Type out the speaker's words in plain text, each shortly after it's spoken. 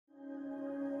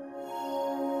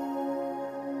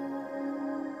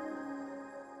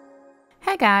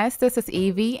Hey guys, this is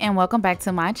Evie and welcome back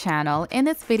to my channel. In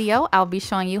this video, I'll be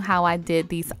showing you how I did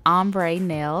these ombre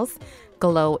nails,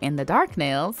 glow in the dark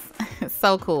nails.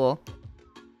 So cool.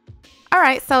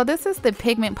 Alright, so this is the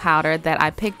pigment powder that I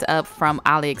picked up from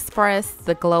AliExpress,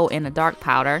 the glow in the dark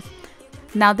powder.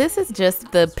 Now this is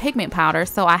just the pigment powder,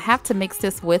 so I have to mix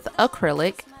this with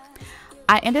acrylic.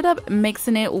 I ended up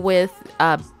mixing it with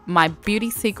my Beauty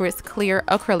Secrets clear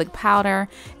acrylic powder,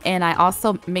 and I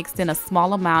also mixed in a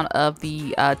small amount of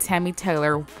the Tammy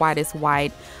Taylor White is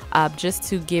White just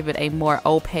to give it a more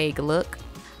opaque look.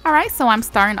 Alright, so I'm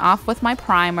starting off with my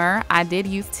primer. I did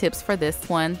use tips for this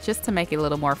one just to make it a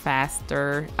little more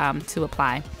faster to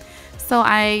apply. So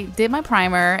I did my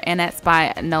primer, and that's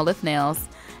by No Lift Nails,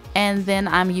 and then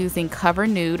I'm using Cover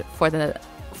Nude for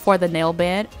the nail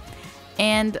bed.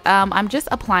 And I'm just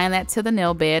applying that to the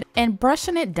nail bed and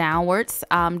brushing it downwards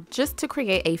just to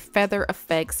create a feather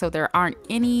effect so there aren't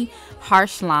any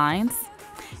harsh lines.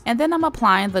 And then I'm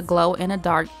applying the glow in the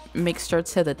dark mixture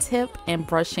to the tip and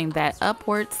brushing that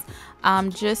upwards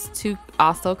just to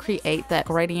also create that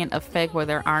gradient effect where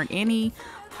there aren't any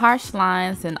harsh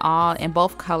lines and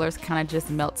both colors kind of just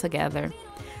melt together.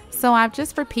 So I've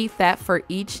just repeat that for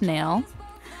each nail.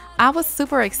 I was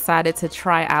super excited to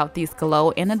try out these glow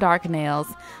in the dark nails.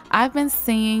 I've been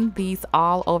seeing these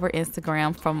all over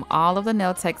Instagram from all of the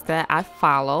nail techs that I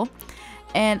follow,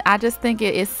 and I just think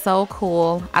it is so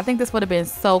cool. I think this would have been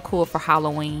so cool for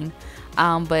Halloween,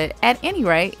 but at any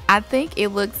rate, I think it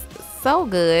looks so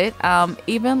good.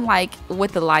 Even like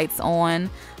with the lights on,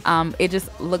 it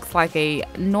just looks like a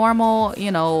normal,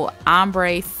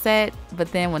 ombre set,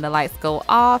 but then when the lights go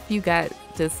off, you got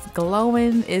just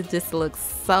glowing. It just looks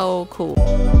so cool.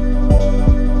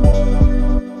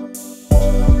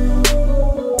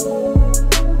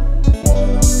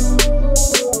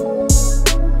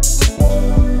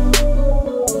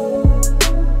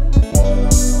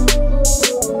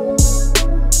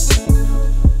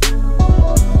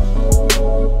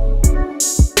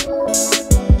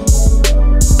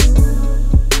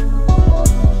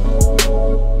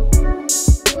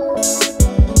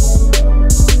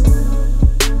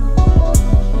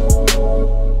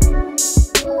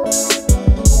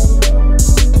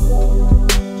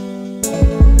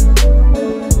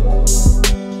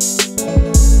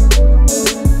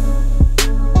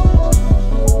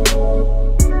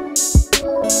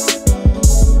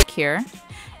 Here,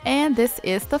 and this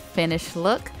is the finished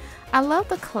look. I love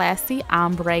the classy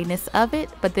ombre-ness of it,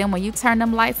 but then when you turn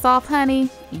them lights off,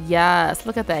 honey, yes,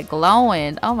 look at that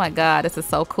glowing. Oh my god, this is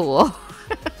so cool.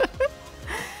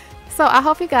 So I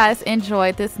hope you guys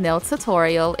enjoyed this nail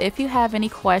tutorial. If you have any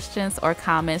questions or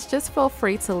comments, just feel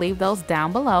free to leave those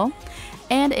down below.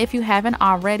 And if you haven't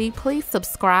already, please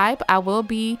subscribe. I will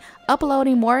be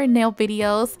uploading more nail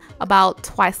videos about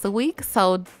twice a week,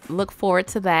 so look forward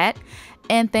to that.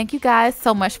 And thank you guys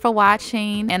so much for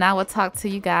watching, and I will talk to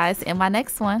you guys in my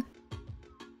next one.